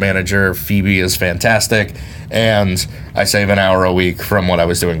account manager, Phoebe, is fantastic, and I save an hour a week from what I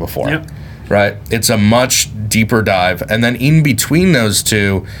was doing before. Yep. Right? It's a much deeper dive. And then in between those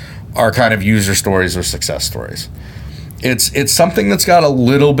two are kind of user stories or success stories. It's something that's got a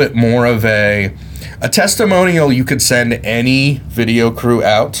little bit more of a testimonial. You could send any video crew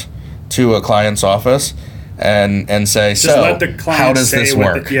out to a client's office and say, just let the client how does this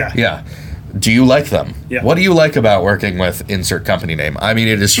work? Yeah. Do you like them? Yeah. What do you like about working with insert company name? I mean,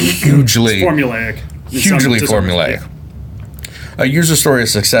 it is hugely it's formulaic. Hugely formulaic. Yeah. A user story, a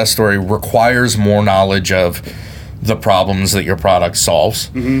success story requires more knowledge of the problems that your product solves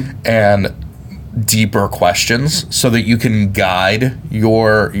and deeper questions so that you can guide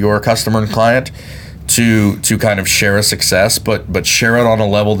your customer and client to kind of share a success, but share it on a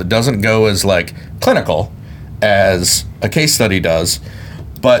level that doesn't go as like clinical as a case study does,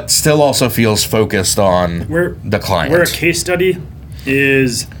 but still also feels focused on the client. Where a case study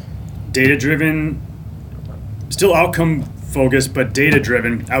is data-driven, still outcome-focused, but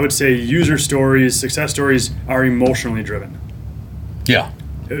data-driven, I would say user stories, success stories are emotionally driven. Yeah.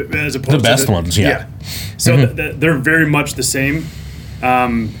 As opposed the best ones, yeah. So they're very much the same.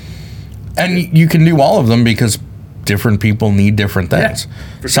 And you can do all of them because different people need different things.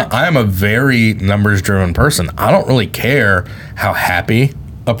 Yeah, so I am a very numbers-driven person. I don't really care how happy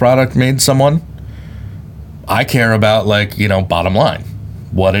a product made someone. I care about bottom line.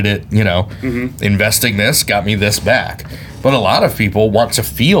 What did it, investing this got me this back. But a lot of people want to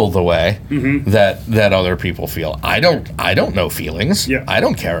feel the way that other people feel. I don't know feelings. Yeah. I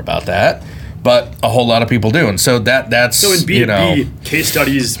don't care about that. But a whole lot of people do. And so that's so in B2B, case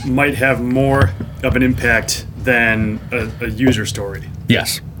studies might have more of an impact than a user story.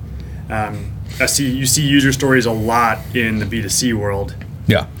 Yes. You see user stories a lot in the B2C world.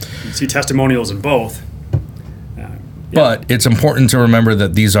 Yeah. You see testimonials in both. But it's important to remember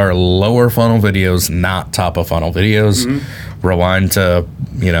that these are lower funnel videos, not top of funnel videos. rewind to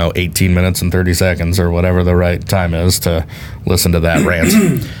 18 minutes and 30 seconds or whatever the right time is to listen to that rant.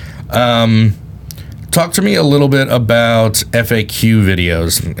 Talk to me a little bit about FAQ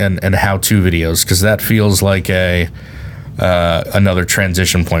videos and how-to videos, because that feels like another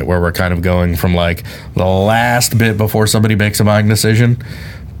transition point where we're kind of going from like the last bit before somebody makes a buying decision,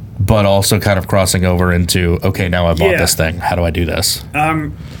 but also kind of crossing over into, okay, now I bought this thing. How do I do this?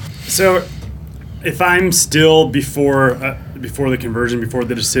 So if I'm still before the conversion, before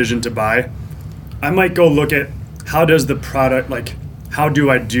the decision to buy, I might go look at how does the product, like how do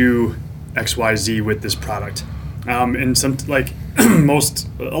I do XYZ with this product? And some like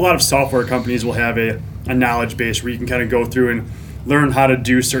a lot of software companies will have a knowledge base where you can kind of go through and learn how to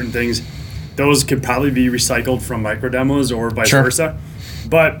do certain things. Those could probably be recycled from micro demos or vice versa.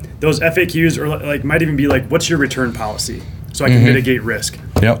 But those FAQs or like might even be like, what's your return policy? So I can mitigate risk.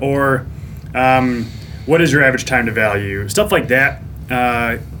 Yep. Or what is your average time to value? Stuff like that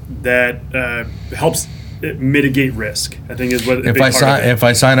that helps mitigate risk, I think is what if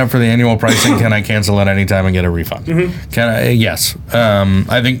I sign up for the annual pricing, can I cancel at any time and get a refund? Can I? Yes.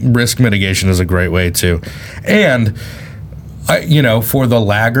 I think risk mitigation is a great way too. And for the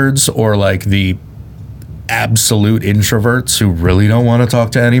laggards or like the absolute introverts who really don't want to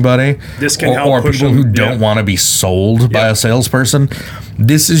talk to anybody, this can help or push people them, who don't want to be sold by a salesperson,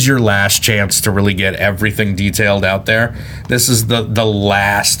 this is your last chance to really get everything detailed out there. This is the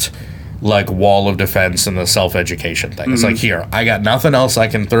last like wall of defense and the self-education thing. It's like, here, I got nothing else I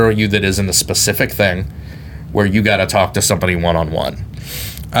can throw at you that isn't a specific thing where you got to talk to somebody one-on-one.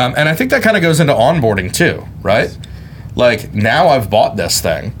 And I think that kind of goes into onboarding too, right? Like, now I've bought this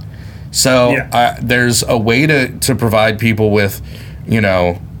thing. So there's a way to provide people with,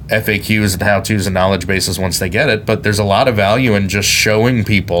 FAQs and how-tos and knowledge bases once they get it. But there's a lot of value in just showing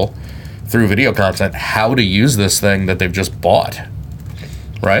people through video content how to use this thing that they've just bought,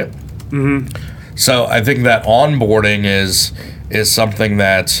 right? So I think that onboarding is something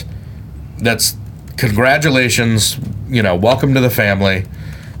that's congratulations, welcome to the family.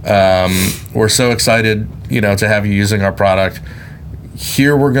 We're so excited, to have you using our product.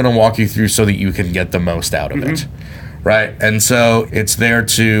 Here we're going to walk you through so that you can get the most out of it, right? And so it's there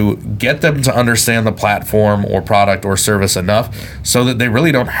to get them to understand the platform or product or service enough so that they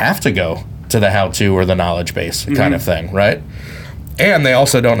really don't have to go to the how-to or the knowledge base kind of thing, right? And they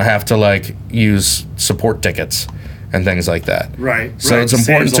also don't have to like use support tickets and things like that. Right. So it's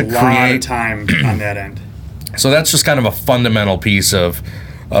important to create a lot of time on that end. So that's just kind of a fundamental piece of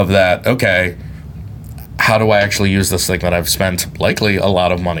that. Okay, how do I actually use this thing that I've spent likely a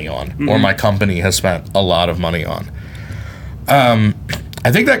lot of money on, or my company has spent a lot of money on?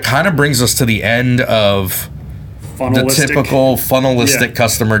 I think that kind of brings us to the end of the typical funnelistic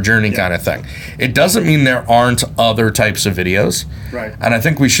customer journey kind of thing. It doesn't mean there aren't other types of videos. Right. And I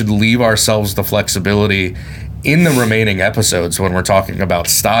think we should leave ourselves the flexibility in the remaining episodes when we're talking about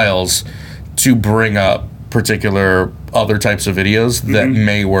styles to bring up particular other types of videos that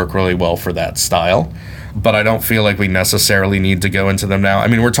may work really well for that style. But I don't feel like we necessarily need to go into them now. I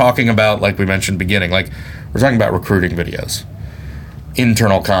mean, we're talking about, like we mentioned beginning, like we're talking about recruiting videos,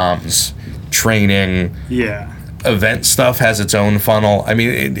 internal comms, training. Yeah. Event stuff has its own funnel. I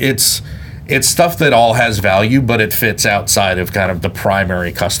mean, it's stuff that all has value, but it fits outside of kind of the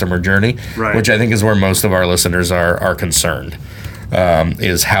primary customer journey, which I think is where most of our listeners are concerned,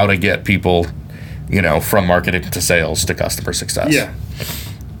 is how to get people, from marketing to sales to customer success. Yeah.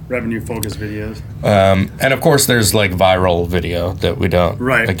 Revenue-focused videos. And of course, there's like viral video that we don't.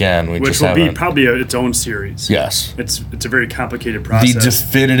 Right. Again, which will be probably its own series. Yes. It's a very complicated process. The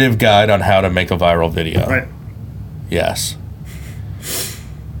definitive guide on how to make a viral video. Right. Yes.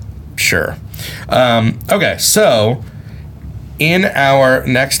 Sure. Okay, so in our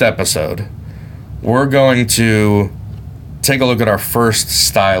next episode, we're going to take a look at our first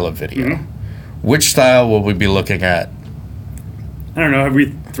style of video. Which style will we be looking at? I don't know. Have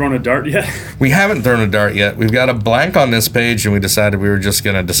we thrown a dart yet? We haven't thrown a dart yet. We've got a blank on this page, and we decided we were just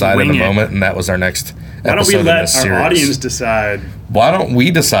going to decide in the moment, and that was our next episode. Why don't we let our series. audience decide? Why don't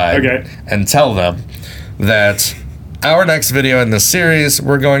we decide and tell them that our next video in this series,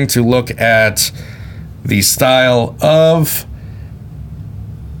 we're going to look at the style of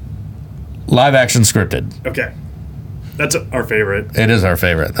live action scripted. Okay. That's our favorite. It is our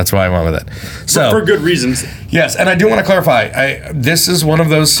favorite. That's why I went with it. So for good reasons. Yes, and I do want to clarify. This is one of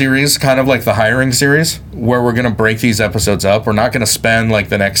those series, kind of like the hiring series, where we're going to break these episodes up. We're not going to spend like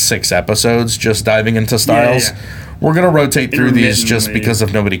the next 6 episodes just diving into styles. We're going to rotate through these just because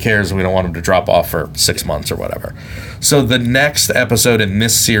if nobody cares and we don't want them to drop off for 6 months or whatever. So the next episode in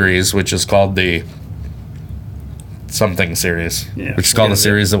this series, which is called the something series, Yeah, which is called a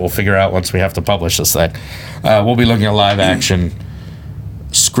series that we'll figure out once we have to publish this thing. We'll be looking at live action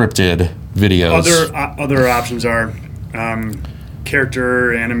scripted videos. Other options are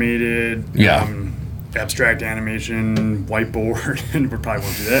character animated, abstract animation, whiteboard, and we probably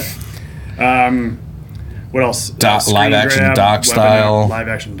won't do that. What else? Live action doc style. Live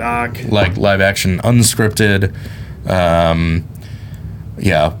action doc. Like live action unscripted.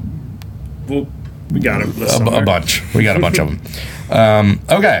 Well, we got a bunch. We got a bunch of them.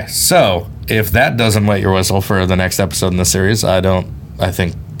 Okay, so if that doesn't wet your whistle for the next episode in the series, I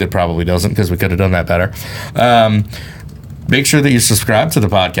think it probably doesn't, because we could have done that better. Make sure that you subscribe to the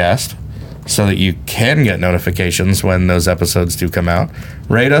podcast so that you can get notifications when those episodes do come out.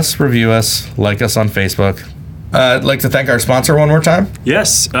 Rate us, review us, like us on Facebook. I'd like to thank our sponsor one more time.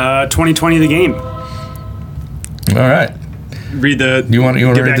 Yes, 2020 The Game. All right. Read the. You want to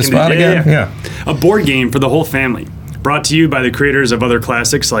read the spot again? Yeah. A board game for the whole family. Brought to you by the creators of other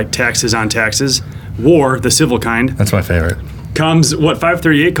classics like Taxes on Taxes, War, the Civil Kind. That's my favorite. Comes what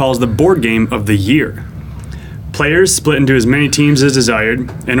 538 calls the board game of the year. Players split into as many teams as desired,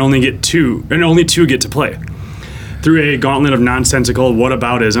 and only two get to play. Through a gauntlet of nonsensical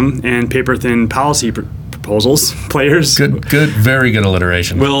whataboutism and paper-thin policy proposals, players very good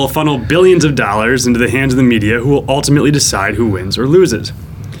alliteration will funnel billions of dollars into the hands of the media, who will ultimately decide who wins or loses.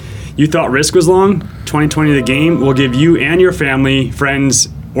 You thought Risk was long? 2020 The Game will give you and your family, friends,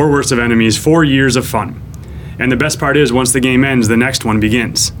 or worst of enemies 4 years of fun. And the best part is, once the game ends, the next one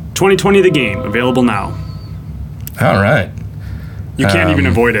begins. 2020 The Game, available now. All right. You can't even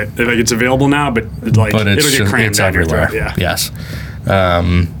avoid it. Like, it's available now, but it'll get crammed down your throat. Yeah. Yes.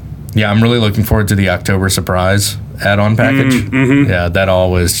 I'm really looking forward to the October surprise add-on package. Yeah, that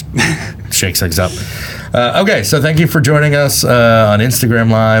always shakes things up. Okay, so thank you for joining us on Instagram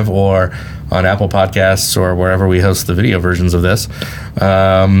Live or on Apple Podcasts or wherever we host the video versions of this.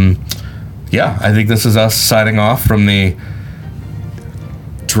 I think this is us signing off from the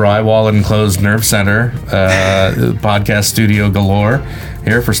drywall enclosed nerve center podcast studio galore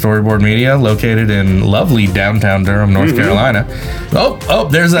here for Storyboard Media, located in lovely downtown Durham, North Carolina. Oh,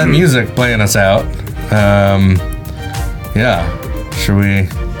 there's that music playing us out. Should we?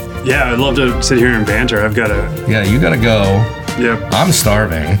 Yeah, I'd love to sit here and banter. I've got to. Yeah, you gotta go. Yep. I'm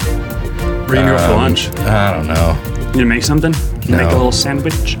starving. Where are you going for lunch? I don't know. You gonna make something? No. Make a little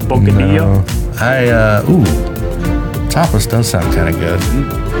sandwich? Bocadillo? Tapas does sound kind of good.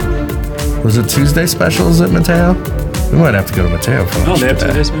 Was it Tuesday specials at Mateo? We might have to go to Mateo for lunch. Oh, they have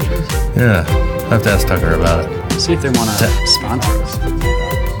Tuesday specials? Yeah. I have to ask Tucker about it. See if they want to sponsor us.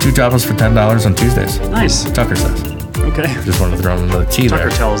 2 tapas for $10 on Tuesdays. Nice. Tucker says. Okay. Just wanted to throw in another T there.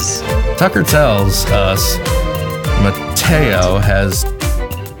 Tucker tells us Mateo has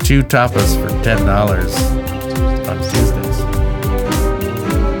 2 tapas for $10 on Tuesdays.